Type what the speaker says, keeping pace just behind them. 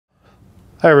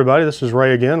Hi everybody, this is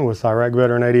Ray again with Iraq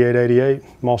Veteran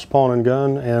 8888 Moss Pawn and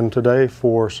Gun, and today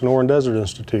for Sonoran Desert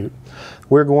Institute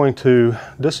we're going to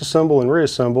disassemble and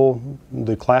reassemble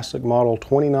the classic model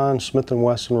 29 Smith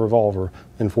Wesson revolver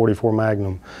in .44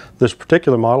 Magnum. This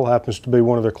particular model happens to be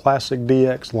one of their classic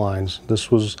DX lines.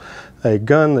 This was a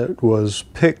gun that was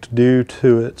picked due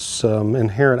to its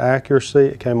inherent accuracy.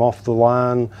 It came off the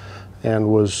line and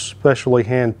was specially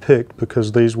hand picked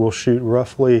because these will shoot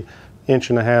roughly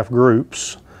 1.5-inch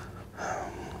groups,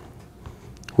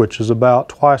 which is about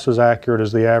twice as accurate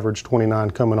as the average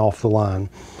 29 coming off the line.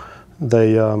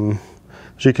 They,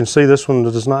 as you can see, this one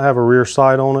does not have a rear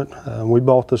sight on it. We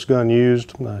bought this gun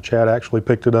used. Chad actually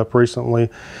picked it up recently,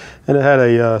 and it had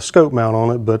a scope mount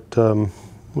on it, but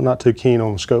we're not too keen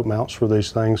on the scope mounts for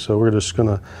these things, so we're just going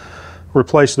to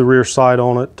replace the rear sight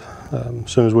on it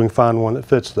as soon as we can find one that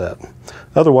fits that.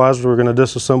 Otherwise, we're going to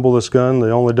disassemble this gun.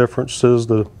 The only difference is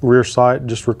the rear sight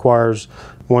just requires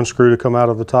one screw to come out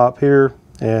of the top here,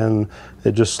 and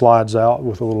it just slides out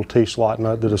with a little T-slot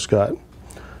nut that it's got.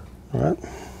 All right.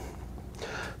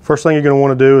 First thing you're going to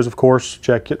want to do is, of course,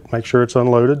 check it, make sure it's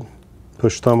unloaded.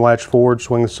 Push the thumb latch forward,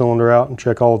 swing the cylinder out, and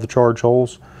check all of the charge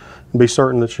holes, and be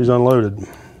certain that she's unloaded.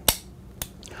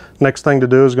 Next thing to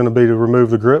do is going to be to remove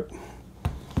the grip.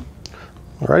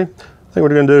 All right. I think what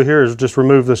we're going to do here is just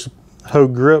remove this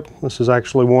Hogue grip. This is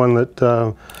actually one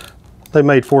that they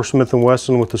made for Smith &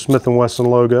 Wesson with the Smith & Wesson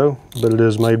logo, but it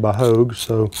is made by Hogue,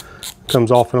 so it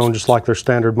comes off and on just like their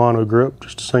standard mono grip,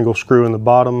 just a single screw in the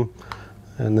bottom,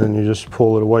 and then you just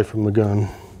pull it away from the gun.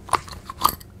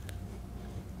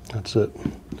 That's it.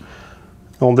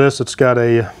 On this, it's got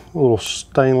a little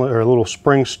stainless or a little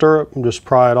spring stirrup, and just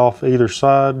pry it off either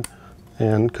side,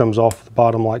 and it comes off the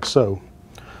bottom like so.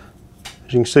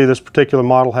 As you can see, this particular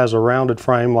model has a rounded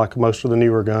frame like most of the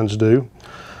newer guns do.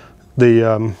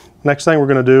 The next thing we're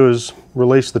going to do is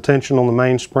release the tension on the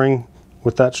mainspring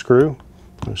with that screw.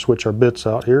 I'm going to switch our bits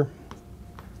out here.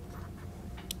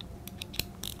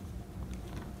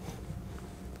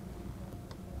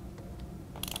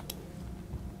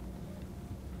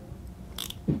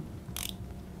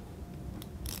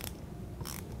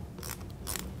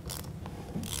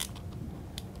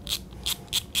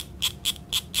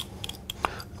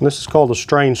 And this is called a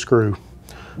strain screw.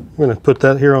 We're going to put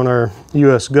that here on our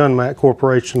U.S. Gun Mat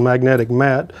Corporation magnetic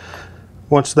mat.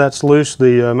 Once that's loose,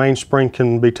 the mainspring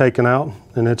can be taken out,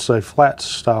 and it's a flat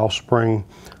style spring.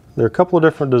 There are a couple of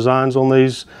different designs on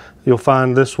these. You'll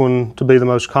find this one to be the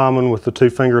most common with the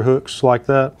 2-finger hooks like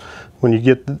that. When you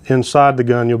get inside the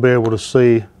gun, you'll be able to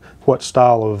see what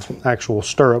style of actual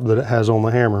stirrup that it has on the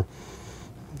hammer.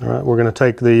 All right, we're going to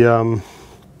take the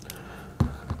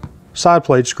side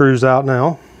plate screws out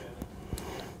now.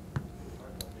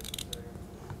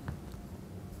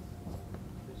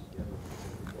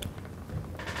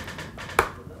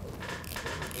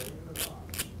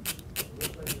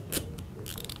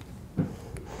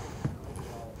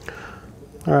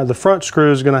 All right, the front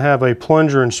screw is going to have a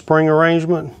plunger and spring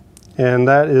arrangement, and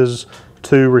that is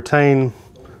to retain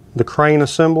the crane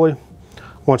assembly.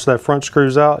 Once that front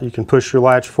screw's out, you can push your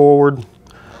latch forward,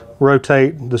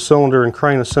 rotate the cylinder and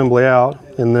crane assembly out,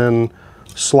 and then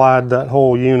slide that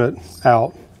whole unit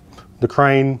out. The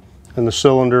crane and the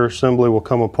cylinder assembly will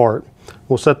come apart.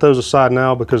 We'll set those aside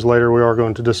now because later we are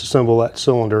going to disassemble that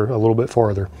cylinder a little bit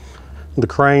farther. The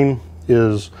crane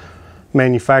is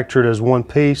manufactured as one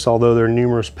piece, although there are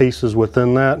numerous pieces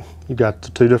within that. You've got the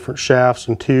 2 different shafts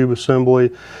and tube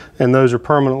assembly, and those are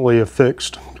permanently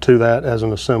affixed to that as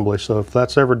an assembly. So if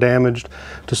that's ever damaged,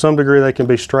 to some degree they can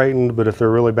be straightened, but if they're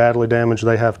really badly damaged,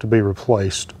 they have to be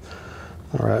replaced.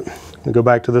 All right, we'll go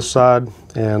back to this side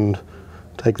and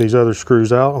take these other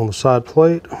screws out on the side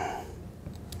plate.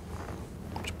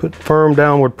 Just put firm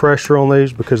downward pressure on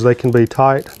these because they can be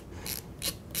tight.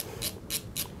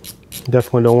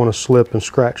 Definitely don't want to slip and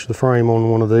scratch the frame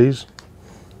on one of these.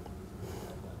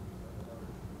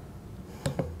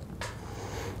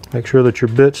 Make sure that your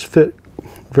bits fit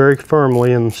very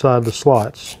firmly inside the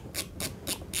slots,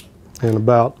 and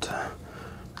about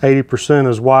 80%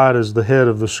 as wide as the head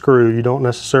of the screw. You don't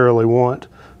necessarily want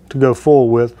to go full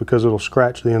width because it'll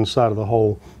scratch the inside of the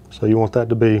hole. So you want that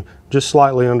to be just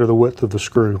slightly under the width of the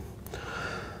screw.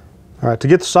 All right, to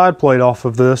get the side plate off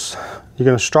of this, you're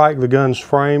going to strike the gun's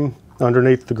frame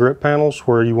underneath the grip panels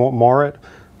where you won't mar it.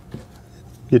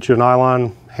 Get you a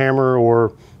nylon hammer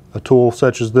or a tool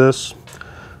such as this.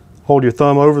 Hold your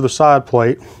thumb over the side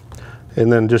plate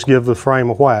and then just give the frame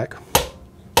a whack.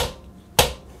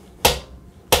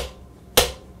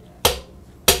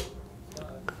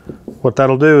 What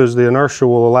that'll do is the inertia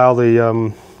will allow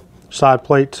the side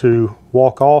plate to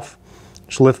walk off.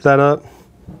 Just lift that up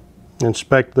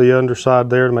Inspect the underside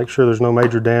there to make sure there's no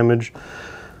major damage.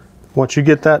 Once you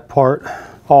get that part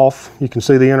off, you can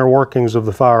see the inner workings of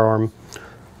the firearm.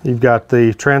 You've got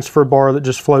the transfer bar that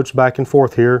just floats back and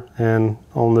forth here, and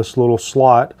on this little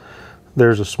slot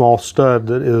there's a small stud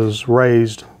that is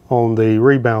raised on the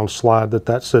rebound slide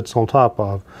that sits on top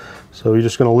of. So you're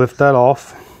just going to lift that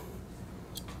off,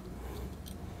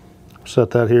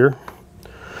 set that here.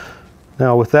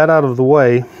 Now with that out of the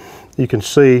way, you can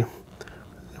see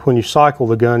when you cycle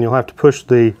the gun, you'll have to push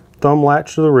the thumb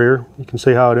latch to the rear. You can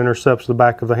see how it intercepts the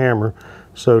back of the hammer.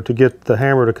 So to get the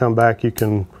hammer to come back, you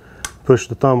can push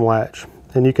the thumb latch.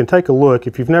 And you can take a look.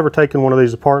 If you've never taken one of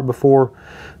these apart before,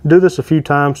 do this a few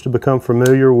times to become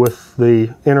familiar with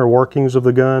the inner workings of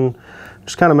the gun.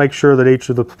 Just kind of make sure that each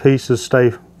of the pieces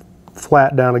stay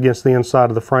flat down against the inside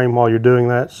of the frame while you're doing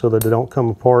that so that they don't come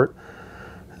apart.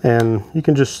 And you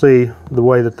can just see the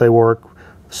way that they work.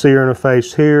 Sear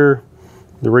interface here,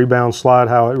 the rebound slide,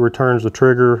 how it returns the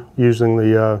trigger using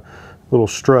the little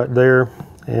strut there.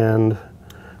 And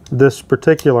this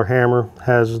particular hammer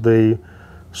has the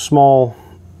small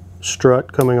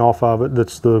strut coming off of it.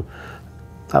 That's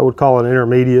I would call it an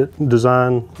intermediate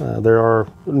design. There are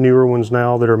newer ones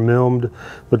now that are milmed,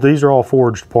 but these are all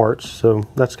forged parts, so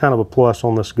that's kind of a plus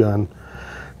on this gun.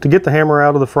 To get the hammer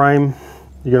out of the frame,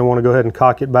 you're going to want to go ahead and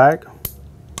cock it back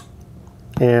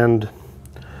and go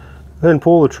ahead and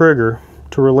pull the trigger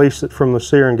to release it from the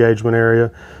sear engagement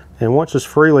area. And once it's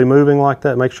freely moving like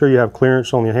that, make sure you have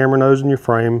clearance on your hammer nose and your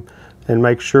frame, and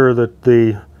make sure that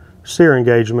the sear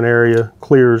engagement area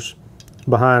clears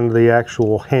behind the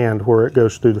actual hand where it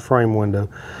goes through the frame window.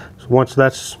 So once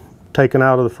that's taken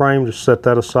out of the frame, just set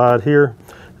that aside here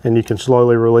and you can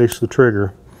slowly release the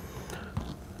trigger.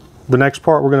 The next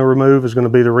part we're going to remove is going to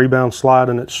be the rebound slide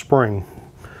and its spring.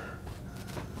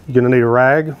 You're going to need a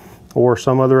rag or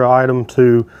some other item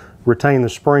to retain the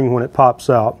spring when it pops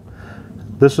out.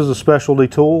 This is a specialty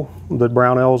tool that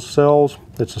Brownells sells.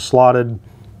 It's a slotted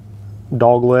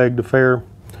dog-legged affair.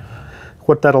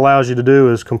 What that allows you to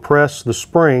do is compress the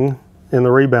spring in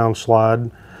the rebound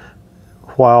slide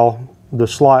while the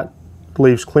slot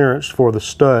leaves clearance for the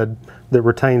stud that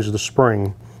retains the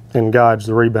spring and guides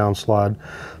the rebound slide.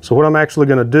 So what I'm actually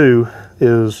going to do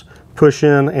is push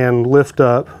in and lift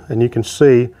up, and you can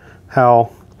see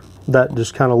how that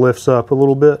just kind of lifts up a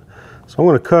little bit. So I'm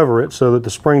going to cover it so that the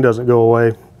spring doesn't go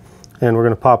away, and we're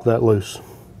going to pop that loose.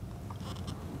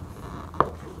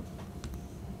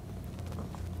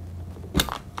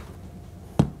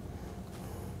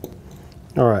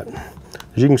 All right,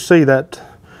 as you can see, that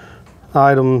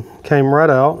item came right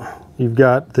out. You've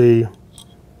got the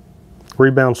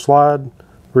rebound slide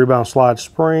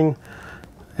spring,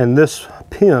 and this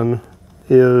pin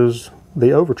is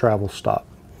the over travel stop.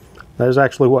 That is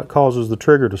actually what causes the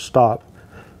trigger to stop.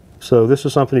 So this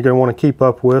is something you're going to want to keep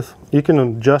up with. You can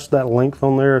adjust that length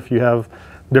on there if you have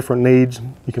different needs.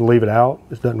 You can leave it out.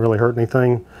 It doesn't really hurt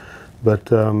anything. But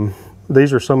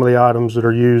these are some of the items that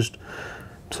are used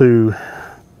to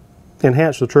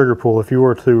enhance the trigger pull. If you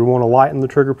were to want to lighten the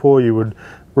trigger pull, you would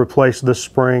replace this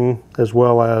spring as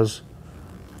well as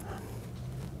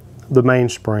the main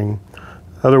spring.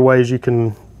 Other ways you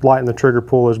can lighten the trigger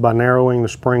pull is by narrowing the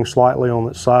spring slightly on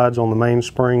its sides on the main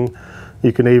spring.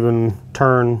 You can even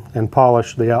turn and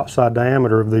polish the outside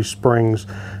diameter of these springs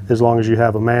as long as you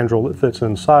have a mandrel that fits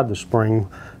inside the spring,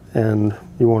 and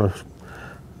you want to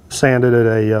sand it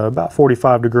at about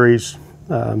 45 degrees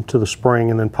to the spring,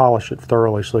 and then polish it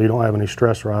thoroughly so you don't have any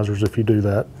stress risers if you do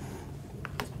that.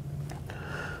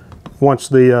 Once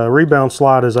the rebound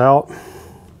slide is out,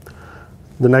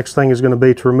 the next thing is going to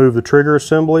be to remove the trigger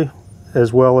assembly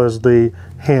as well as the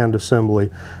hand assembly.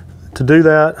 To do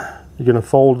that, you're going to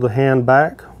fold the hand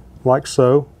back like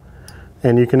so,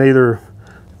 and you can either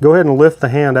go ahead and lift the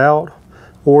hand out,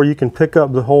 or you can pick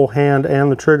up the whole hand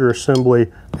and the trigger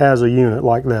assembly as a unit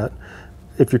like that.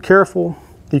 If you're careful,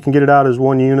 you can get it out as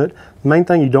one unit. The main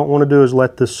thing you don't want to do is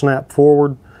let this snap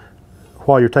forward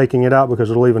while you're taking it out, because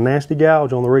it'll leave a nasty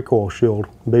gouge on the recoil shield.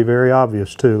 It'll be very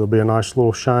obvious too. There'll be a nice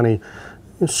little shiny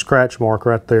scratch mark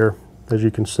right there, as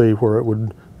you can see, where it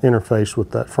would interface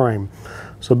with that frame.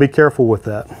 So be careful with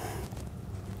that.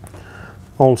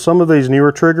 On some of these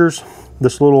newer triggers,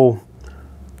 this little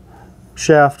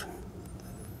shaft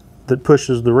that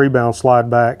pushes the rebound slide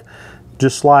back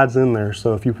just slides in there.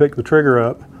 So if you pick the trigger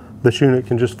up, this unit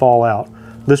can just fall out.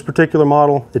 This particular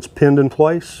model, it's pinned in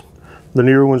place. The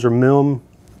newer ones are MILM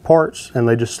parts, and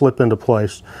they just slip into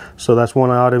place. So that's one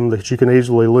item that you can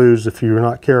easily lose if you're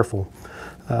not careful.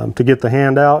 To get the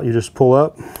hand out, you just pull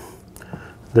up.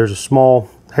 There's a small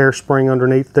hairspring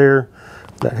underneath there.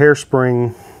 That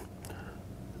hairspring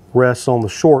rests on the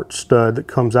short stud that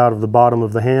comes out of the bottom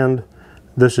of the hand.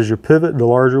 This is your pivot, the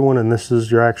larger one, and this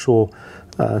is your actual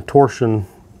torsion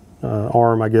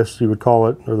arm, I guess you would call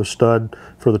it, or the stud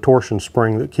for the torsion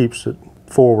spring that keeps it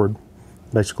forward.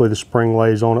 Basically the spring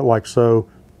lays on it like so,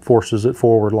 forces it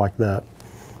forward like that.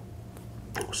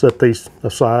 Set these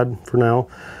aside for now.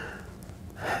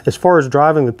 As far as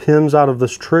driving the pins out of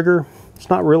this trigger, it's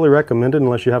not really recommended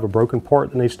unless you have a broken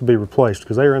part that needs to be replaced,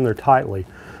 because they are in there tightly.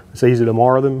 It's easy to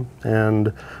mar them,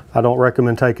 and I don't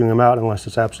recommend taking them out unless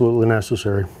it's absolutely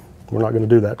necessary. We're not going to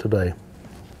do that today.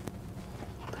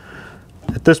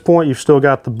 At this point, you've still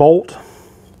got the bolt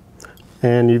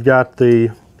and you've got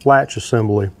the latch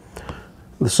assembly.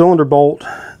 The cylinder bolt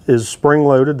is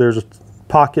spring-loaded. There's a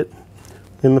pocket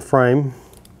in the frame,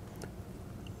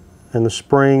 and the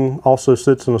spring also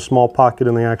sits in a small pocket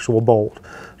in the actual bolt.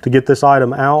 To get this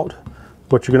item out,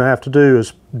 what you're going to have to do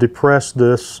is depress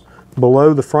this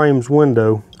below the frame's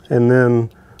window and then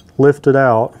lift it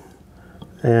out.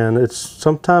 And it's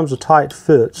sometimes a tight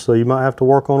fit, so you might have to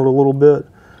work on it a little bit.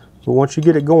 But once you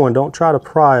get it going, don't try to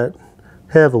pry it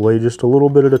heavily, just a little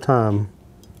bit at a time.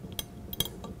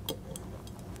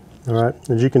 All right,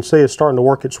 as you can see, it's starting to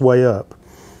work its way up.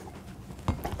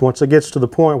 Once it gets to the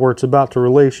point where it's about to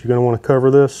release, you're going to want to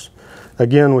cover this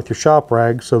again with your shop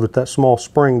rag so that that small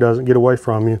spring doesn't get away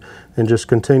from you, and just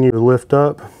continue to lift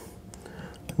up.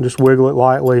 Just wiggle it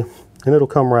lightly and it'll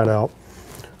come right out.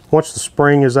 Once the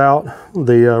spring is out,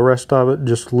 the rest of it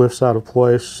just lifts out of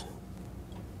place.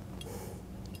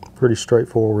 Pretty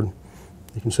straightforward.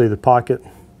 You can see the pocket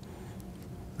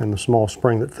and the small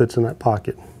spring that fits in that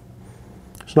pocket.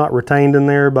 It's not retained in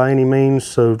there by any means,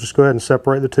 so just go ahead and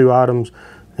separate the two items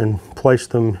and place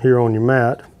them here on your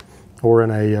mat or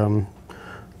in a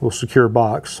little secure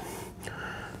box.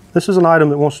 This is an item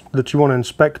that you want to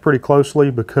inspect pretty closely,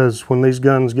 because when these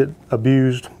guns get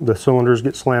abused, the cylinders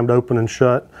get slammed open and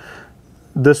shut.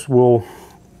 This will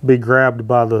be grabbed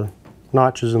by the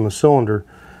notches in the cylinder,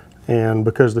 and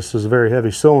because this is a very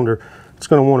heavy cylinder, it's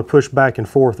going to want to push back and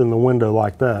forth in the window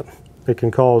like that. It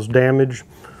can cause damage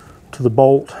to the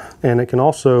bolt, and it can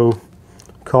also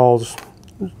cause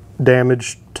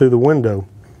damage to the window.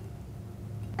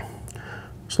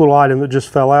 This little item that just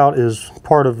fell out is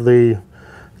part of the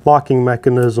locking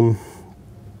mechanism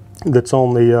that's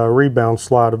on the rebound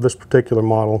slide of this particular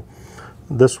model.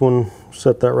 This one,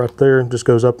 set that right there, just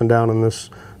goes up and down in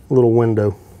this little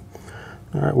window.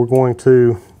 All right, we're going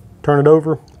to turn it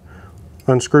over,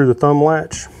 unscrew the thumb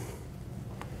latch.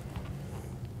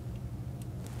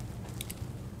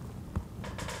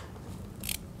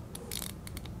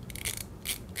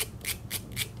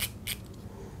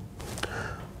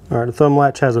 All right, the thumb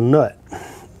latch has a nut,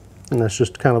 and that's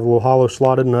just kind of a little hollow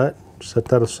slotted nut. Set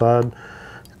that aside.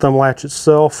 The thumb latch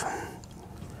itself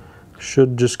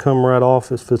should just come right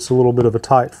off if it's a little bit of a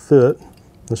tight fit.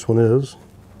 This one is.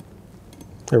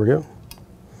 There we go.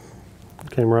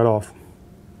 It came right off.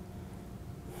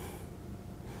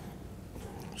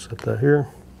 Set that here.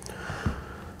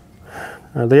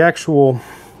 The actual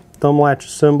thumb latch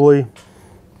assembly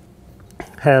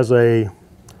has a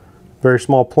very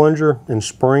small plunger and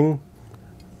spring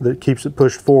that keeps it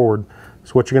pushed forward.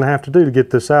 So what you're going to have to do to get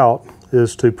this out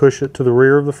is to push it to the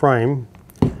rear of the frame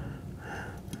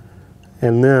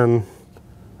and then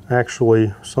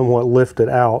actually somewhat lift it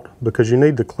out, because you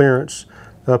need the clearance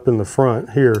up in the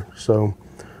front here. So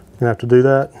you have to do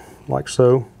that like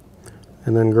so,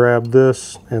 and then grab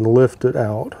this and lift it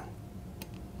out.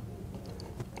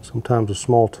 Sometimes a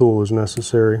small tool is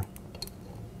necessary.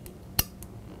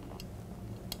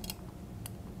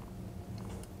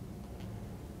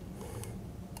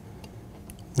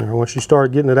 Now, once you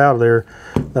start getting it out of there,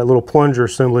 that little plunger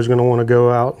assembly is going to want to go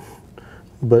out,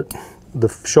 but the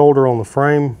shoulder on the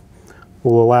frame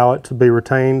will allow it to be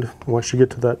retained. Once you get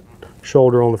to that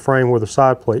shoulder on the frame where the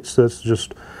side plate sits,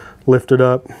 just lift it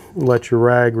up, let your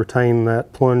rag retain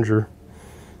that plunger,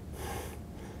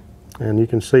 and you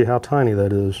can see how tiny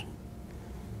that is.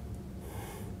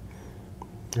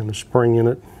 And the spring in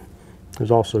it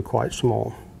is also quite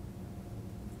small.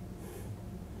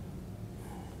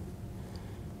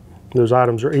 Those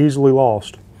items are easily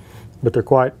lost, but they're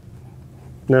quite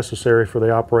necessary for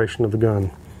the operation of the gun.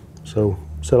 So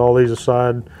set all these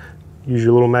aside. Use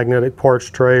your little magnetic parts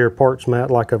tray or parts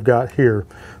mat like I've got here.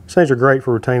 These things are great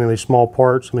for retaining these small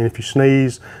parts. I mean, if you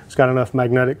sneeze, it's got enough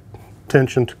magnetic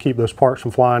tension to keep those parts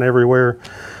from flying everywhere,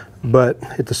 but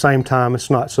at the same time, it's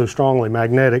not so strongly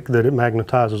magnetic that it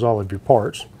magnetizes all of your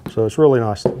parts. So it's a really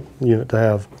nice unit to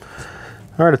have.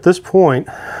 All right, at this point,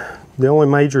 the only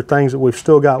major things that we've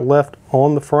still got left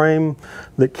on the frame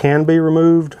that can be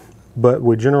removed, but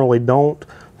we generally don't,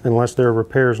 unless there are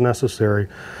repairs necessary.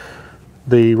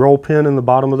 The roll pin in the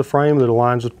bottom of the frame that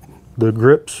aligns the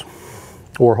grips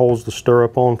or holds the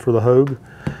stirrup on for the hogue.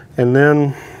 And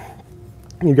then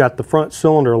you've got the front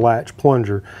cylinder latch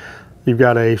plunger. You've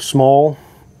got a small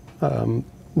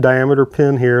diameter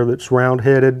pin here that's round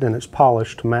headed and it's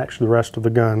polished to match the rest of the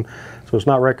gun. So it's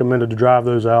not recommended to drive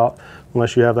those out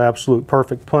unless you have the absolute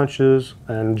perfect punches,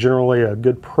 and generally a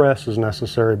good press is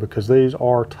necessary because these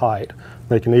are tight.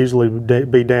 They can easily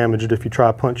be damaged if you try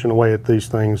punching away at these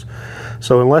things.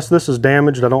 So unless this is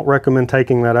damaged, I don't recommend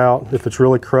taking that out. If it's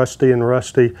really crusty and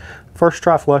rusty, first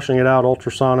try flushing it out,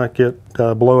 ultrasonic it,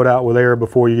 blow it out with air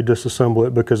before you disassemble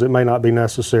it, because it may not be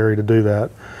necessary to do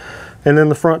that. And then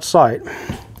the front sight.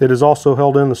 It is also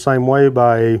held in the same way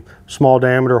by a small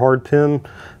diameter hard pin.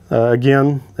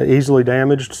 Again, easily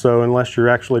damaged, so unless you're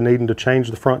actually needing to change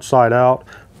the front sight out,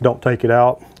 don't take it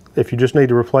out. If you just need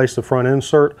to replace the front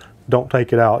insert, don't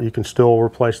take it out. You can still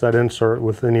replace that insert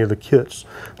with any of the kits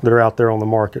that are out there on the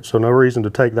market. So no reason to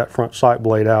take that front sight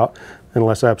blade out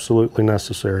unless absolutely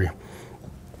necessary.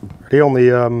 On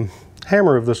the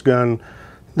hammer of this gun,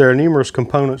 there are numerous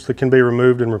components that can be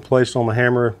removed and replaced on the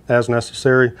hammer as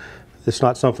necessary. It's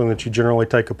not something that you generally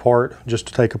take apart just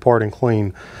to take apart and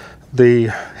clean. The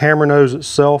hammer nose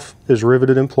itself is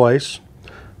riveted in place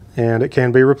and it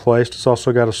can be replaced. It's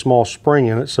also got a small spring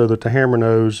in it so that the hammer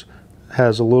nose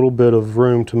has a little bit of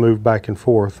room to move back and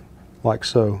forth, like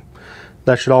so.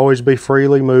 That should always be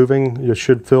freely moving. You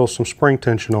should feel some spring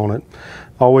tension on it.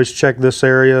 Always check this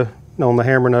area on the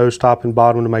hammer nose, top and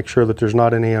bottom, to make sure that there's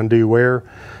not any undue wear,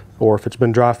 or if it's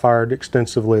been dry fired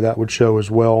extensively, that would show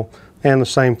as well. And the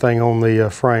same thing on the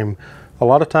frame. A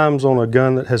lot of times on a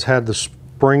gun that has had the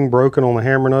spring broken on the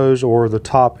hammer nose or the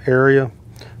top area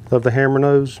of the hammer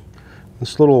nose,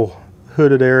 this little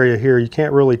hooded area here, you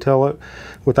can't really tell it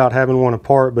without having one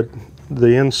apart, but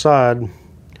the inside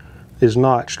is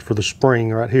notched for the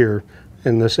spring right here,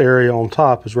 and this area on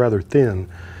top is rather thin.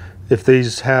 If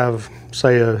these have,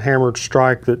 say, a hammered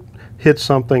strike that hits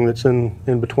something that's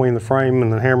in between the frame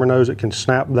and the hammer nose, it can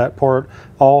snap that part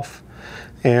off,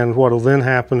 and what will then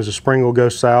happen is the spring will go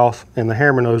south and the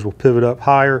hammer nose will pivot up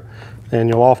higher, and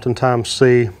you'll oftentimes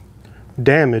see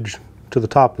damage to the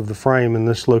top of the frame in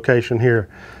this location here.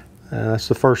 That's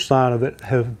the first sign of it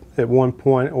have at one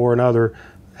point or another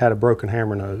had a broken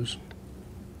hammer nose.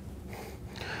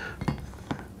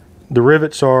 The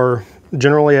rivets are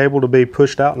generally able to be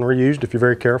pushed out and reused if you're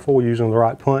very careful using the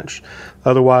right punch.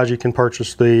 Otherwise, you can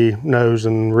purchase the nose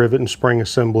and rivet and spring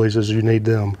assemblies as you need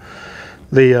them.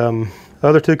 The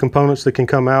other two components that can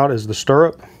come out is the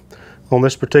stirrup. On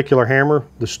this particular hammer,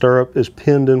 the stirrup is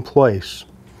pinned in place.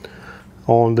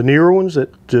 On the newer ones,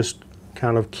 it just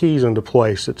kind of keys into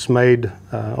place. It's made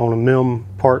on a MIM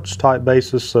parts type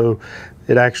basis, so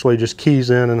it actually just keys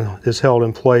in and is held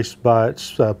in place by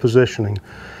its positioning.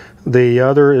 The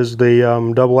other is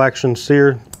the double action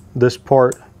sear. This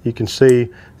part you can see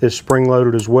is spring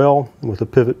loaded as well with a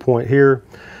pivot point here.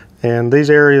 And these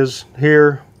areas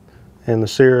here and the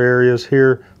sear areas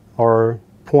here are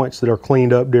points that are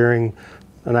cleaned up during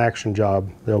an action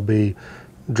job. They'll be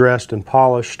dressed and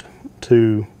polished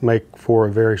to make for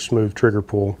a very smooth trigger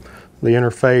pull. The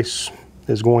interface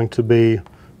is going to be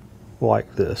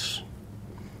like this.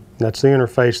 That's the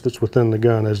interface that's within the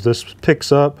gun. As this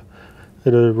picks up,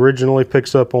 it originally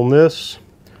picks up on this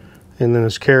and then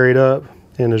is carried up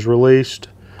and is released,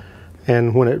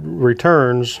 and when it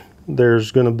returns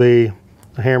there's going to be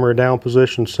a hammer down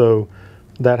position, so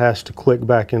that has to click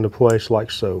back into place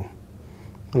like so,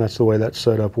 and that's the way that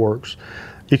setup works.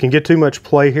 You can get too much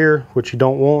play here, which you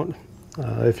don't want.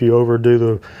 If you overdo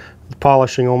the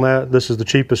polishing on that, this is the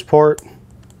cheapest part.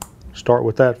 Start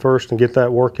with that first and get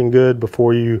that working good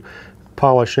before you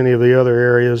polish any of the other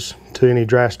areas to any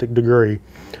drastic degree.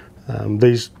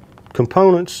 These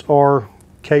components are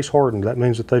case hardened. That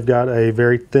means that they've got a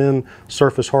very thin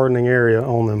surface hardening area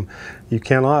on them. You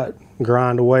cannot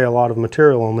grind away a lot of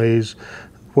material on these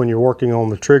when you're working on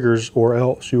the triggers, or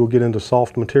else you will get into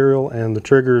soft material, and the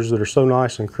triggers that are so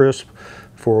nice and crisp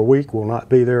for a week will not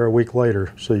be there a week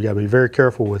later. So you got to be very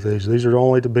careful with these. These are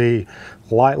only to be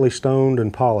lightly stoned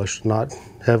and polished, not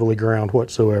heavily ground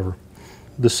whatsoever.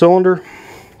 The cylinder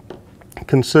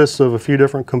consists of a few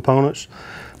different components.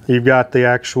 You've got the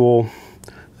actual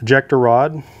ejector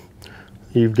rod,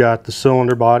 you've got the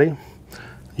cylinder body,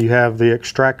 you have the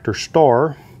extractor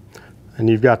star, and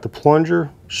you've got the plunger,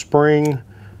 spring,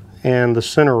 and the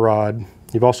center rod.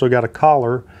 You've also got a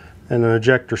collar and an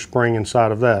ejector spring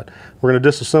inside of that. We're going to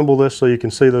disassemble this so you can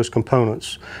see those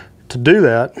components. To do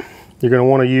that, you're going to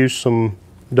want to use some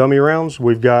dummy rounds.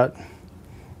 We've got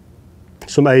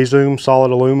some A-Zoom solid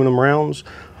aluminum rounds.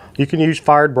 You can use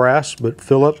fired brass, but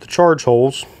fill up the charge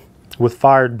holes with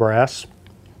fired brass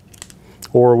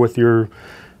or with your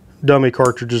dummy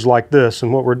cartridges like this.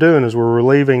 And what we're doing is we're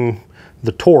relieving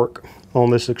the torque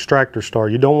on this extractor star.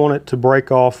 You don't want it to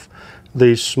break off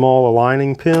these small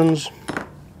aligning pins.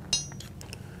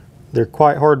 They're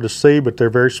quite hard to see, but they're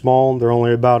very small. They're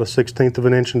only about 1/16 of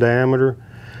an inch in diameter,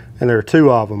 and there are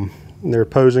two of them. They're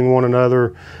opposing one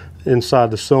another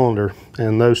inside the cylinder,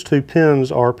 and those two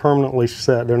pins are permanently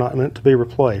set. They're not meant to be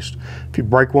replaced. If you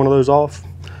break one of those off,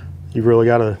 you've really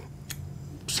got to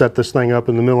set this thing up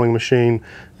in the milling machine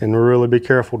and really be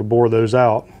careful to bore those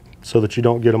out so that you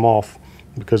don't get them off,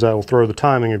 because that will throw the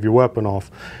timing of your weapon off.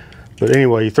 But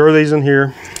anyway, you throw these in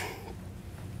here,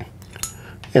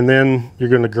 and then you're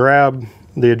going to grab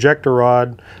the ejector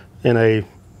rod in a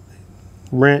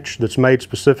wrench that's made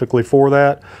specifically for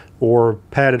that, or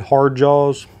padded hard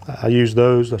jaws. I use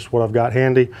those, that's what I've got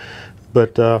handy,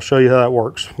 but I'll show you how that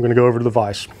works. I'm going to go over to the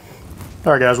vise.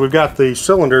 All right guys, we've got the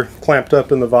cylinder clamped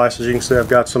up in the vise. As you can see, I've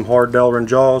got some hard Delrin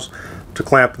jaws to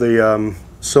clamp the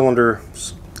cylinder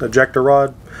ejector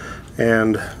rod,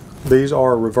 and these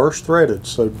are reverse threaded,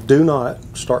 so do not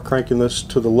start cranking this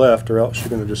to the left or else you're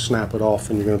going to just snap it off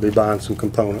and you're going to be buying some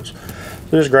components.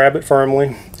 So just grab it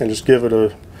firmly and just give it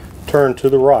a turn to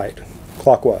the right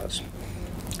clockwise,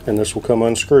 and this will come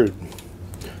unscrewed.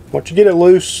 Once you get it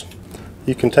loose,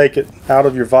 you can take it out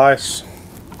of your vise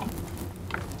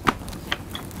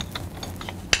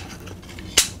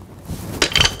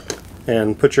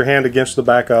and put your hand against the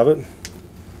back of it,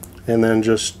 and then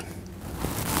just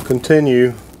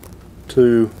continue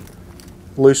to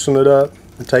loosen it up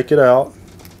and take it out.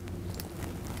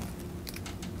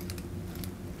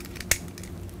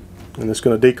 And it's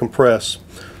going to decompress.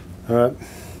 Alright,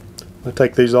 I'll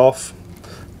take these off.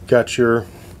 Got your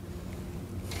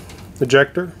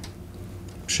ejector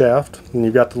shaft, and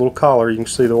you've got the little collar. You can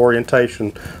see the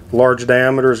orientation. The large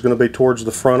diameter is going to be towards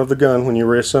the front of the gun when you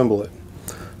reassemble it.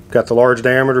 Got the large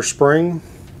diameter spring.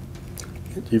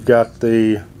 You've got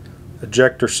the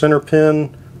ejector center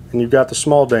pin, and you've got the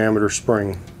small diameter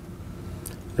spring.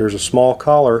 There's a small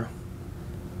collar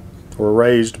or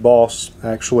raised boss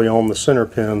actually on the center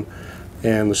pin,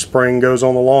 and the spring goes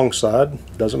on the long side.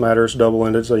 Doesn't matter, it's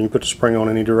double-ended, so you can put the spring on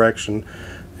any direction.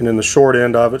 And then the short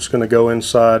end of it's going to go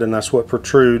inside, and that's what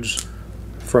protrudes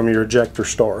from your ejector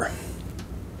star.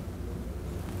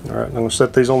 Alright, I'm going to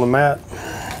set these on the mat.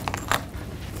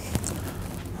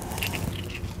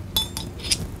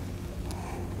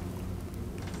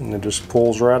 And it just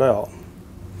pulls right out.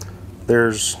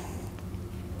 There's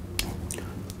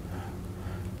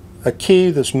a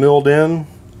key that's milled in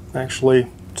actually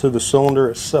to the cylinder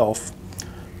itself,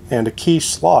 and a key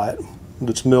slot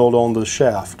that's milled on the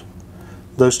shaft.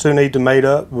 Those two need to mate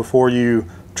up before you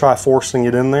try forcing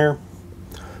it in there.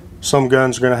 Some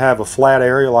guns are going to have a flat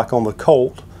area, like on the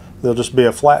Colt. There'll just be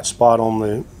a flat spot on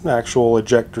the actual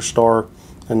ejector star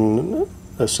and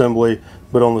assembly,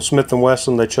 but on the Smith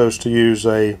Wesson they chose to use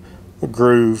a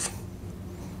groove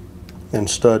and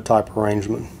stud type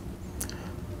arrangement.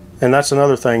 And that's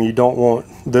another thing, you don't want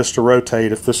this to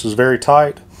rotate. If this is very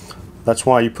tight, that's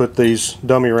why you put these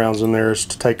dummy rounds in there, is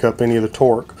to take up any of the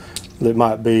torque that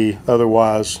might be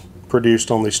otherwise produced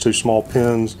on these two small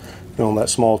pins and on that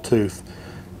small tooth.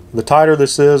 The tighter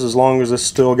this is, as long as it's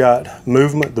still got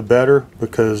movement, the better,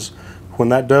 because when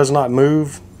that does not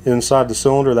move inside the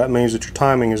cylinder, that means that your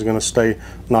timing is going to stay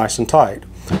nice and tight.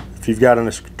 If you've got an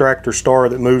extractor star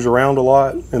that moves around a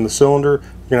lot in the cylinder,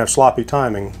 you're going to have sloppy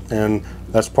timing, and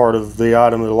that's part of the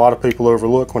item that a lot of people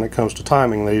overlook when it comes to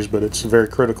timing these, but it's a very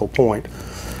critical point.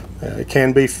 It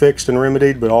can be fixed and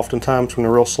remedied, but oftentimes when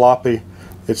they're real sloppy,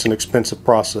 it's an expensive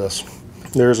process.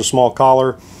 There's a small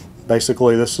collar.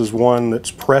 Basically, this is one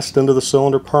that's pressed into the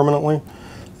cylinder permanently,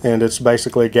 and it's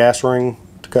basically a gas ring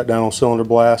to cut down on cylinder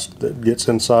blast that gets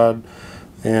inside,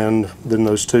 and then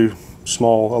those two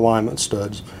small alignment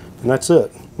studs. And that's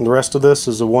it. And the rest of this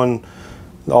is a one,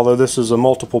 although this is a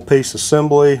multiple piece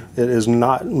assembly, it is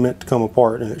not meant to come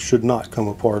apart, and it should not come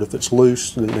apart. If it's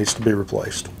loose, then it needs to be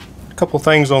replaced. A couple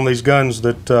things on these guns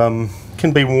that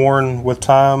can be worn with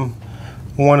time.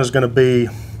 One is going to be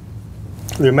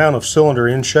the amount of cylinder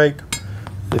inshake.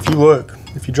 If you look,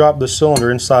 if you drop this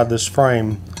cylinder inside this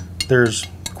frame, there's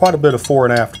quite a bit of fore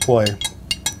and aft play.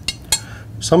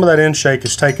 Some of that inshake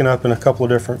is taken up in a couple of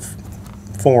different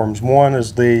forms. One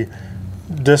is the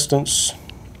distance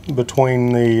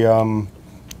between the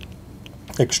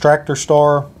extractor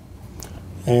star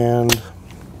and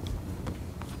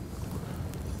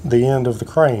the end of the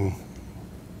crane.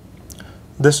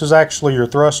 This is actually your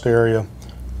thrust area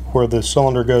where the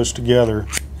cylinder goes together.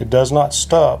 It does not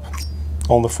stop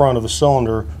on the front of the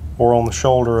cylinder or on the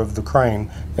shoulder of the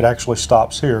crane. It actually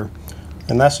stops here.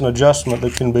 And that's an adjustment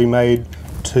that can be made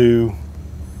to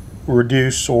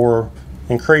reduce or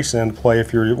increase end play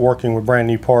if you're working with brand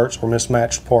new parts or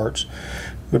mismatched parts.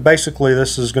 But basically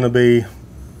this is going to be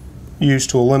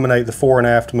used to eliminate the fore and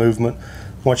aft movement.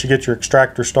 Once you get your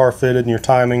extractor star fitted and your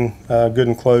timing good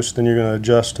and close, then you're going to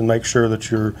adjust and make sure that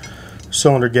your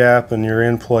cylinder gap and your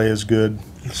end play is good.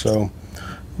 So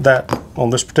that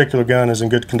on this particular gun is in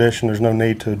good condition. There's no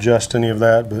need to adjust any of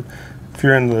that. But if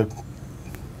you're in the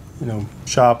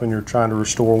shop and you're trying to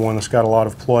restore one that's got a lot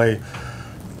of play,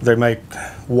 they make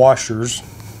washers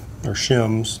or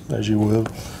shims, as you will,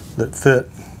 that fit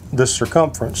this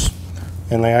circumference,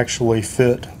 and they actually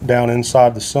fit down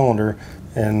inside the cylinder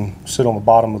and sit on the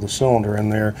bottom of the cylinder in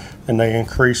there, and they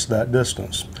increase that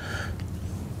distance.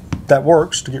 That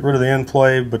works to get rid of the end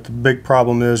play, but the big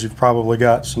problem is you've probably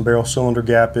got some barrel cylinder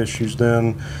gap issues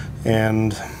then,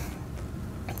 and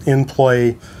end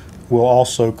play will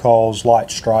also cause light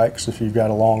strikes if you've got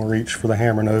a long reach for the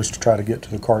hammer nose to try to get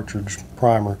to the cartridge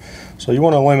primer. So you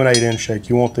want to eliminate end shake.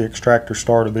 You want the extractor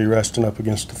star to be resting up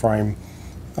against the frame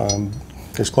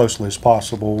as closely as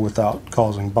possible without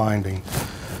causing binding.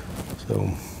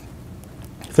 So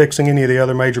fixing any of the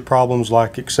other major problems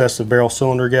like excessive barrel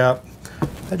cylinder gap,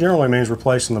 that generally means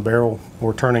replacing the barrel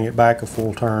or turning it back a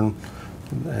full turn,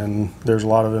 and there's a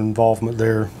lot of involvement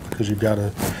there because you've got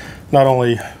to not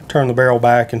only turn the barrel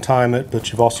back and time it,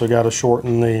 but you've also got to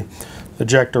shorten the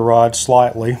ejector rod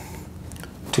slightly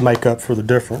to make up for the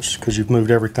difference because you've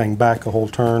moved everything back a whole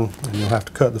turn, and you'll have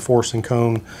to cut the forcing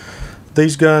cone.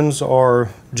 These guns are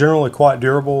generally quite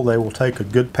durable. They will take a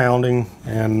good pounding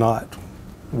and not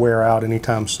wear out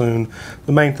anytime soon.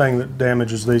 The main thing that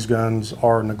damages these guns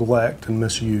are neglect and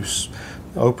misuse.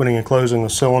 Opening and closing the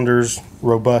cylinders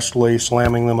robustly,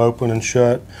 slamming them open and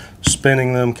shut,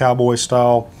 spinning them cowboy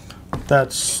style,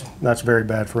 that's very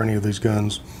bad for any of these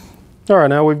guns. All right,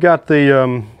 now we've got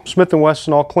the Smith &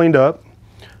 Wesson all cleaned up.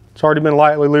 It's already been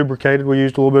lightly lubricated. We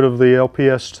used a little bit of the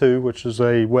LPS2, which is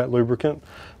a wet lubricant.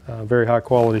 Very high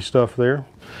quality stuff there.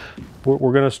 What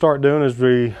we're going to start doing is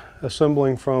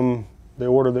reassembling from the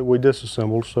order that we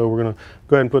disassembled. So we're going to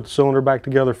go ahead and put the cylinder back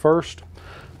together first.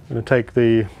 I'm going to take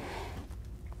the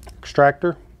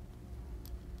extractor,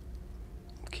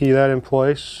 key that in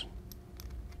place.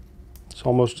 It's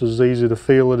almost as easy to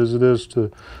feel it as it is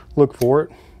to look for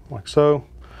it, like so.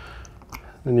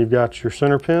 Then you've got your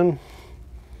center pin.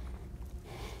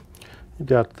 You've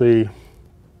got the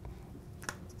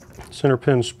center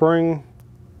pin spring,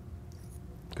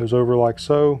 goes over like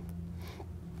so.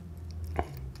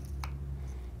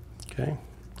 Okay,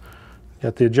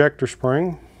 got the ejector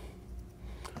spring.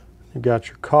 You've got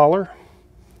your collar.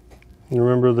 And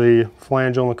remember, the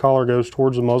flange on the collar goes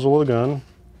towards the muzzle of the gun,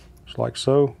 just like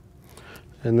so.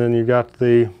 And then you've got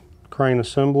the crane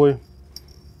assembly.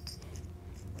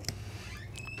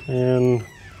 And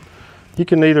you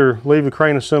can either leave the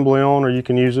crane assembly on, or you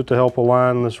can use it to help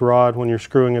align this rod when you're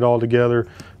screwing it all together.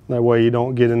 That way you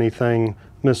don't get anything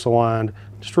misaligned.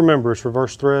 Just remember, it's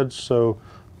reverse threads, so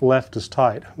left is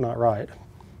tight, not right.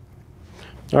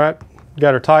 All right,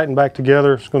 got her tightened back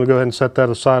together. Just going to go ahead and set that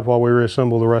aside while we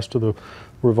reassemble the rest of the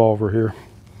revolver here.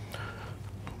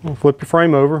 Flip your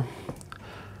frame over.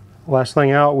 Last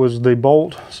thing out was the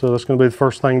bolt, so that's going to be the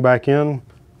first thing back in.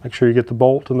 Make sure you get the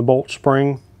bolt and the bolt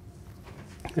spring.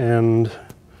 And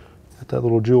got that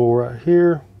little jewel right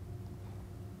here.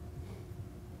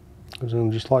 Goes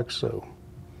in just like so.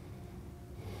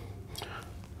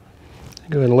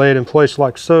 Go ahead and lay it in place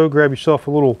like so. Grab yourself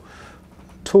a little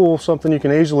tool, something you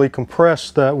can easily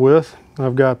compress that with.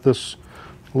 I've got this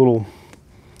little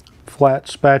flat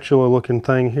spatula looking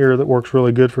thing here that works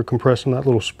really good for compressing that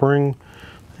little spring.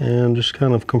 And just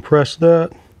kind of compress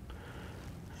that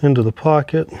into the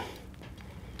pocket.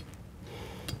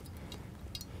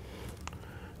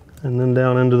 And then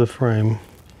down into the frame.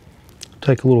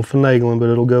 Take a little finagling, but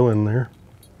it'll go in there.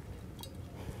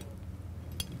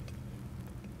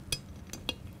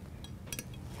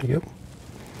 There you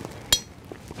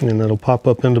go. And that'll pop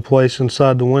up into place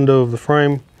inside the window of the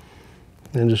frame,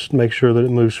 and just make sure that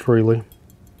it moves freely.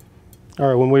 All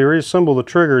right, when we reassemble the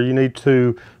trigger, you need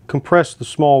to compress the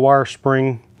small wire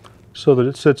spring so that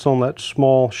it sits on that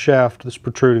small shaft that's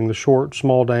protruding, the short,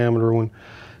 small diameter one.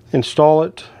 Install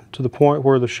it to the point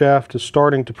where the shaft is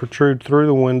starting to protrude through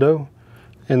the window,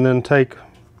 and then take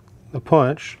a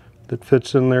punch that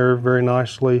fits in there very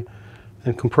nicely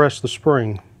and compress the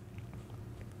spring.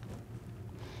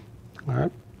 All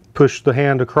right, push the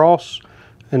hand across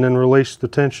and then release the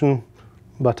tension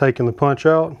by taking the punch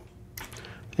out.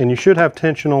 And you should have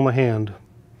tension on the hand.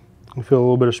 You feel a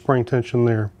little bit of spring tension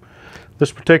there.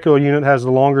 This particular unit has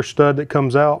the longer stud that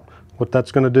comes out. What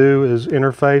that's going to do is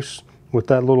interface with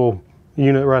that little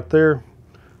unit right there.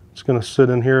 It's going to sit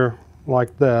in here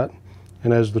like that,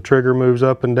 and as the trigger moves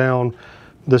up and down,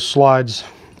 this slides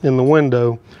in the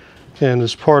window and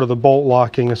is part of the bolt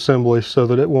locking assembly so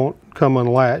that it won't come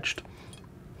unlatched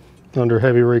under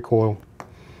heavy recoil.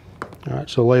 All right,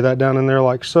 so lay that down in there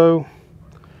like so.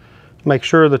 Make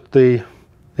sure that the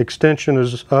extension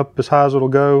is up as high as it'll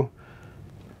go.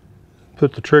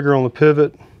 Put the trigger on the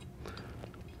pivot,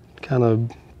 kind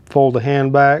of fold the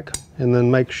hand back, and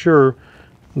then make sure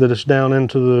that it's down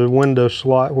into the window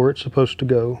slot where it's supposed to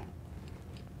go.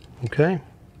 Okay,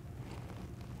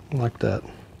 like that.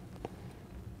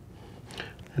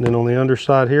 And then on the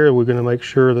underside here, we're going to make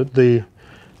sure that the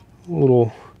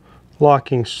little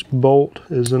locking bolt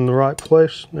is in the right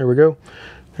place. There we go.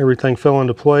 Everything fell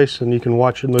into place, and you can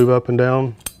watch it move up and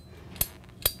down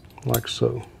like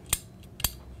so.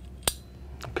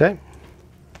 Okay.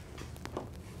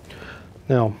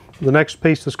 Now, the next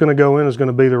piece that's going to go in is going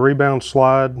to be the rebound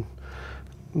slide,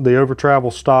 the over travel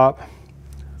stop,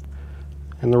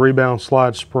 and the rebound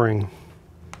slide spring,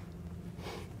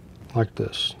 like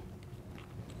this.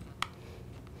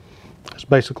 That's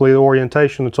basically the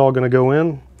orientation that's all going to go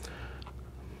in.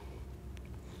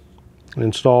 And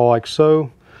install like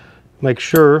so. Make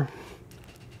sure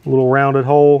the little rounded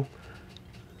hole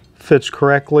fits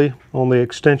correctly on the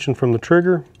extension from the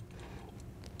trigger.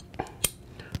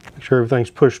 Make sure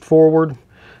everything's pushed forward.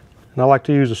 And I like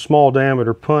to use a small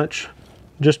diameter punch,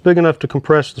 just big enough to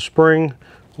compress the spring.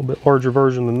 A little bit larger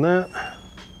version than that.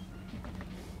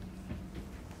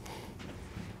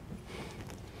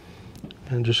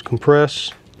 And just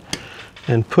compress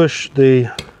and push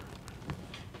the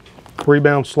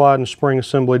rebound slide and spring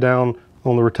assembly down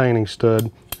on the retaining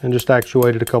stud, and just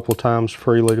actuate it a couple of times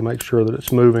freely to make sure that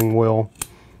it's moving well.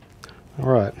 All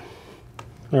right.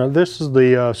 Now this is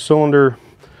the cylinder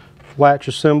latch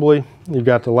assembly. You've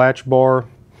got the latch bar,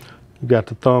 you've got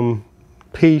the thumb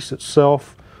piece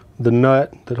itself, the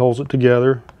nut that holds it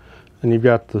together, and you've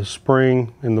got the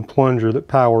spring and the plunger that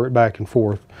power it back and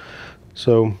forth.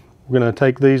 So we're going to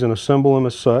take these and assemble them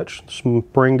as such. The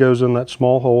spring goes in that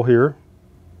small hole here,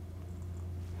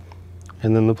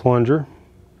 and then the plunger.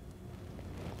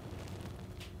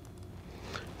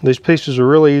 These pieces are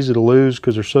really easy to lose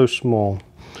because they're so small.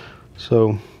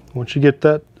 So once you get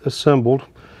that assembled,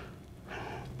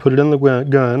 put it in the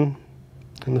gun,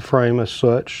 in the frame as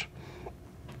such,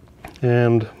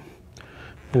 and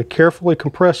I'm going to carefully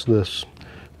compress this.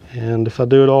 And if I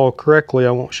do it all correctly,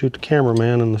 I won't shoot the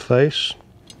cameraman in the face.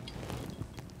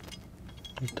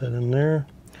 Get that in there.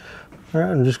 All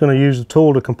right, I'm just going to use the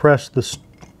tool to compress this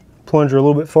plunger a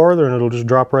little bit farther, and it'll just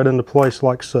drop right into place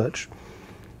like such.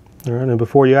 All right, and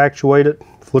before you actuate it,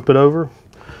 flip it over,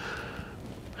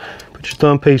 put your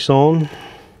thumb piece on,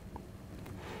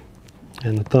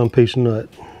 and the thumb piece nut.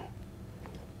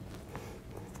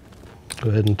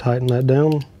 Go ahead and tighten that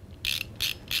down.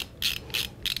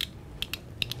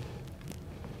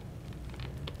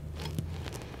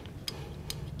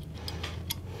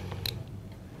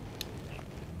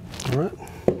 All right,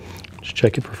 just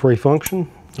check it for free function.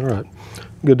 All right,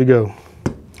 good to go.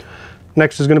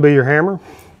 Next is going to be your hammer.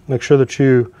 Make sure that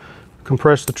you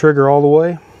compress the trigger all the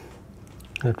way.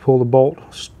 And pull the bolt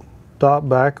stop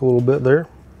back a little bit there.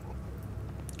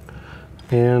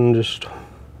 And just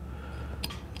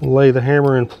lay the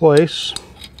hammer in place.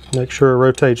 Make sure it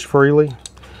rotates freely.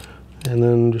 And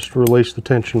then just release the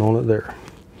tension on it there.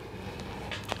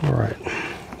 All right.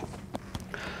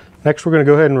 Next, we're going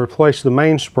to go ahead and replace the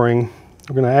mainspring.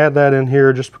 We're going to add that in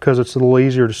here just because it's a little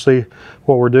easier to see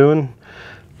what we're doing.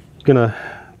 It's going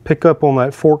to pick up on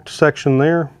that forked section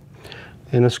there,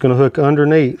 and it's going to hook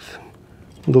underneath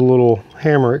the little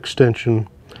hammer extension,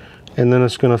 and then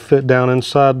it's going to fit down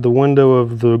inside the window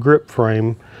of the grip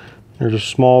frame. There's a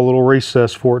small little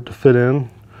recess for it to fit in.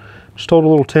 Just hold a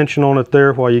little tension on it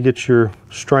there while you get your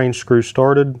strain screw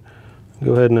started.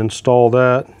 Go ahead and install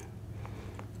that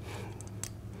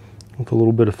with a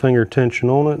little bit of finger tension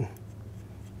on it,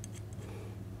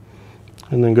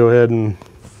 and then go ahead and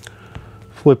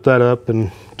flip that up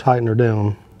and tighten her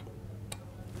down.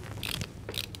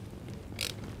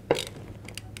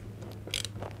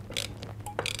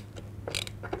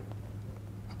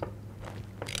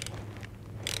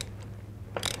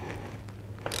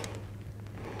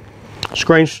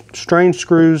 Strain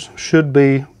screws should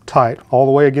be tight all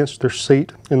the way against their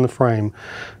seat in the frame.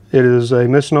 It is a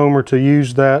misnomer to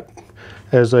use that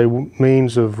as a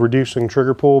means of reducing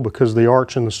trigger pull because the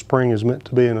arch in the spring is meant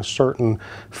to be in a certain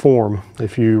form.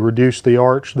 If you reduce the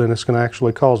arch, then it's going to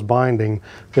actually cause binding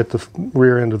at the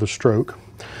rear end of the stroke.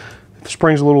 If the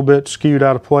spring's a little bit skewed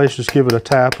out of place, just give it a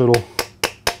tap. It'll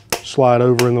slide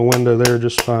over in the window there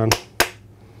just fine.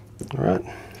 All right.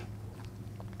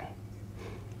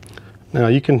 Now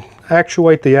you can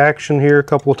actuate the action here a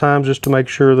couple of times just to make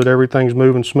sure that everything's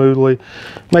moving smoothly.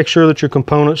 Make sure that your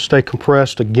components stay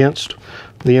compressed against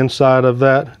the inside of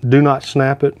that. Do not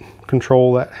snap it.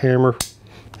 Control that hammer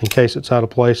in case it's out of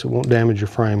place. It won't damage your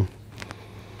frame.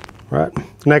 All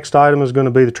right. Next item is going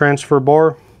to be the transfer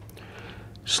bar.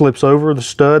 Slips over the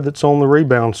stud that's on the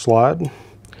rebound slide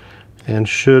and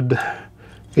should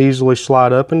easily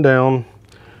slide up and down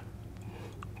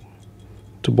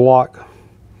to block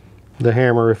the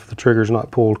hammer if the trigger's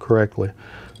not pulled correctly.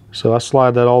 So I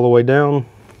slide that all the way down.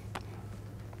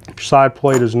 Side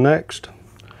plate is next.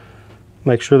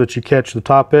 Make sure that you catch the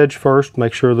top edge first.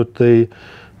 Make sure that the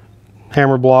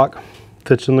hammer block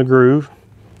fits in the groove,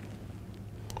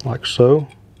 like so.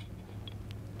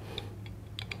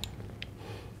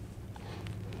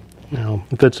 Now,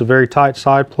 if it's a very tight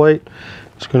side plate,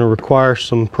 it's going to require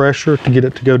some pressure to get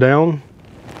it to go down.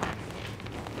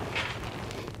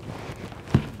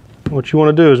 What you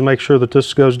want to do is make sure that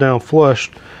this goes down flush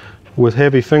with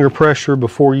heavy finger pressure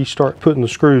before you start putting the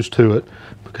screws to it.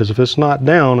 Because if it's not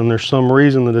down and there's some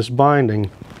reason that it's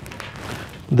binding,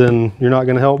 then you're not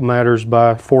going to help matters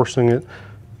by forcing it,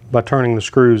 by turning the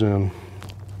screws in.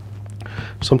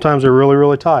 Sometimes they're really,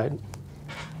 really tight.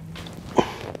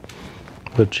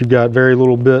 But you've got very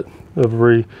little bit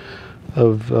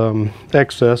of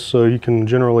excess, so you can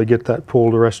generally get that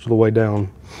pulled the rest of the way down.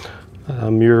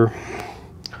 Your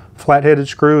flat-headed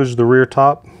screw is the rear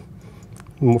top,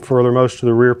 furthermost to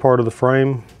the rear part of the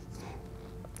frame.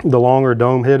 The longer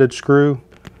dome-headed screw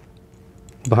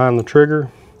behind the trigger,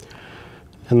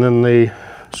 and then the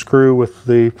screw with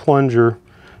the plunger,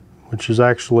 which is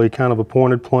actually kind of a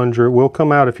pointed plunger. It will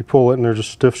come out if you pull it and there's a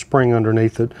stiff spring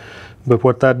underneath it. But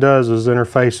what that does is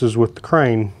interfaces with the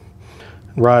crane,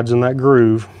 rides in that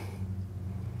groove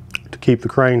to keep the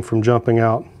crane from jumping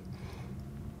out.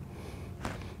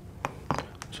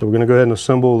 So we're going to go ahead and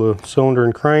assemble the cylinder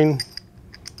and crane,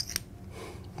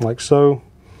 like so.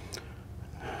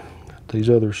 Got these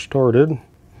others started. And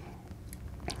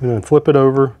then flip it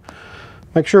over.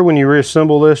 Make sure when you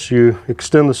reassemble this, you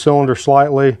extend the cylinder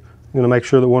slightly. I'm going to make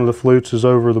sure that one of the flutes is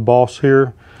over the boss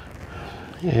here,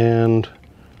 and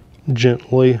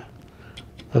gently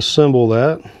assemble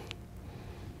that.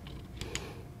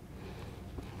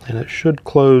 And it should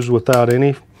close without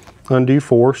any undue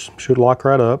force. Should lock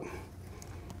right up.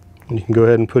 And you can go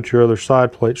ahead and put your other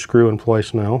side plate screw in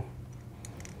place now.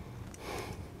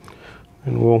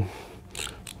 And we'll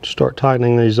start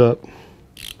tightening these up.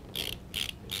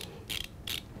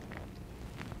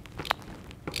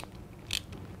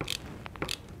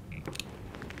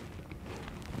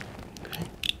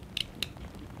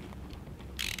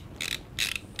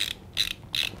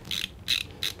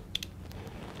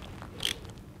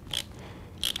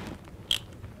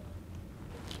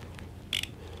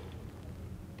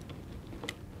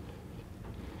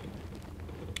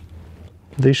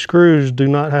 These screws do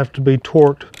not have to be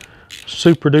torqued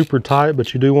super duper tight,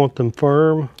 but you do want them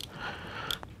firm.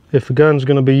 If the gun's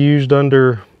going to be used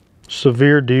under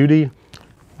severe duty,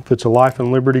 if it's a life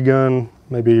and liberty gun,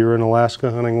 maybe you're in Alaska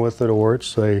hunting with it, or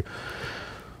it's a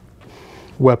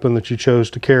weapon that you chose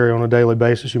to carry on a daily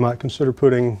basis, you might consider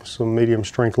putting some medium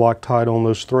strength Loctite on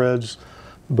those threads.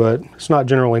 But it's not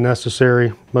generally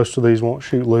necessary. Most of these won't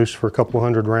shoot loose for a couple of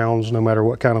hundred rounds, no matter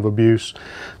what kind of abuse.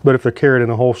 But if they're carried in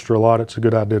a holster a lot, it's a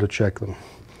good idea to check them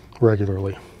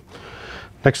regularly.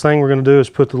 Next thing we're going to do is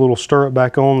put the little stirrup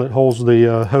back on that holds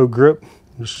the hoe grip.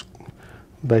 Just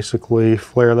basically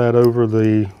flare that over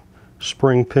the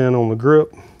spring pin on the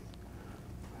grip.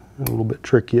 A little bit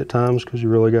tricky at times because you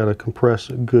really got to compress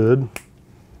it good.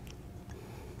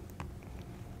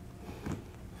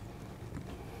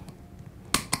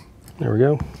 There we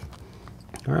go.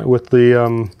 All right, with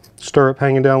the stirrup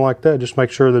hanging down like that, just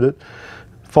make sure that it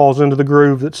falls into the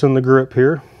groove that's in the grip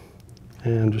here.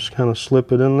 And just kind of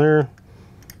slip it in there.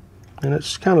 And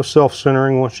it's kind of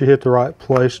self-centering. Once you hit the right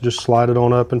place, just slide it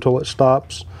on up until it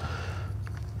stops.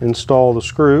 Install the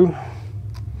screw.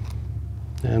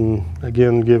 And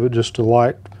again, give it just a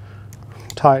light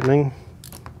tightening.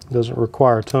 Doesn't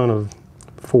require a ton of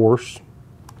force.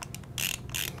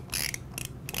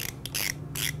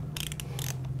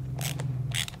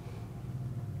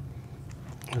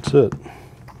 That's it.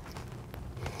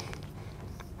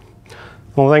 The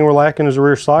only thing we're lacking is a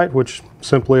rear sight, which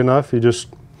simply enough, you just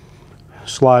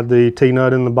slide the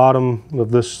T-nut in the bottom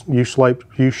of this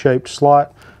U-shaped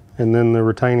slot, and then the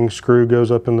retaining screw goes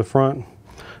up in the front.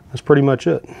 That's pretty much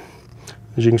it.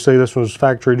 As you can see, this one's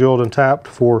factory drilled and tapped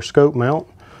for scope mount,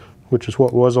 which is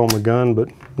what was on the gun, but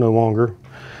no longer.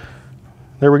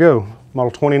 There we go,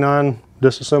 Model 29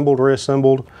 disassembled,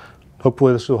 reassembled.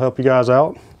 Hopefully this will help you guys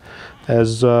out.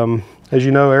 As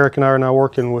you know, Eric and I are now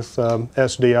working with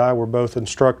SDI. We're both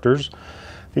instructors.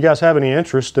 If you guys have any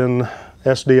interest in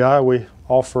SDI, we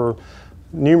offer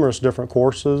numerous different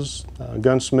courses,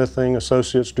 gunsmithing,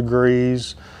 associate's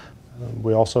degrees.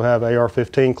 We also have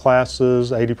AR-15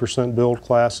 classes, 80% build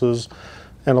classes,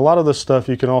 and a lot of this stuff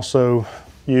you can also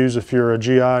use if you're a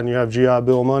GI and you have GI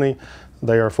Bill money.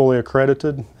 They are fully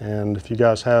accredited, and if you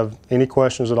guys have any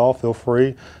questions at all, feel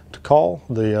free to call.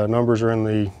 The numbers are in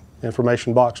the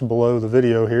information box below the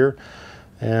video here,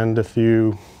 and if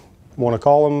you want to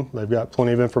call them, they've got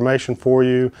plenty of information for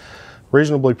you,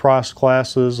 reasonably priced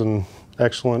classes, and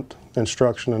excellent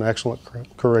instruction and excellent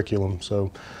curriculum.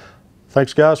 So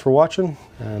thanks guys for watching,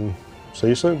 and see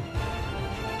you soon.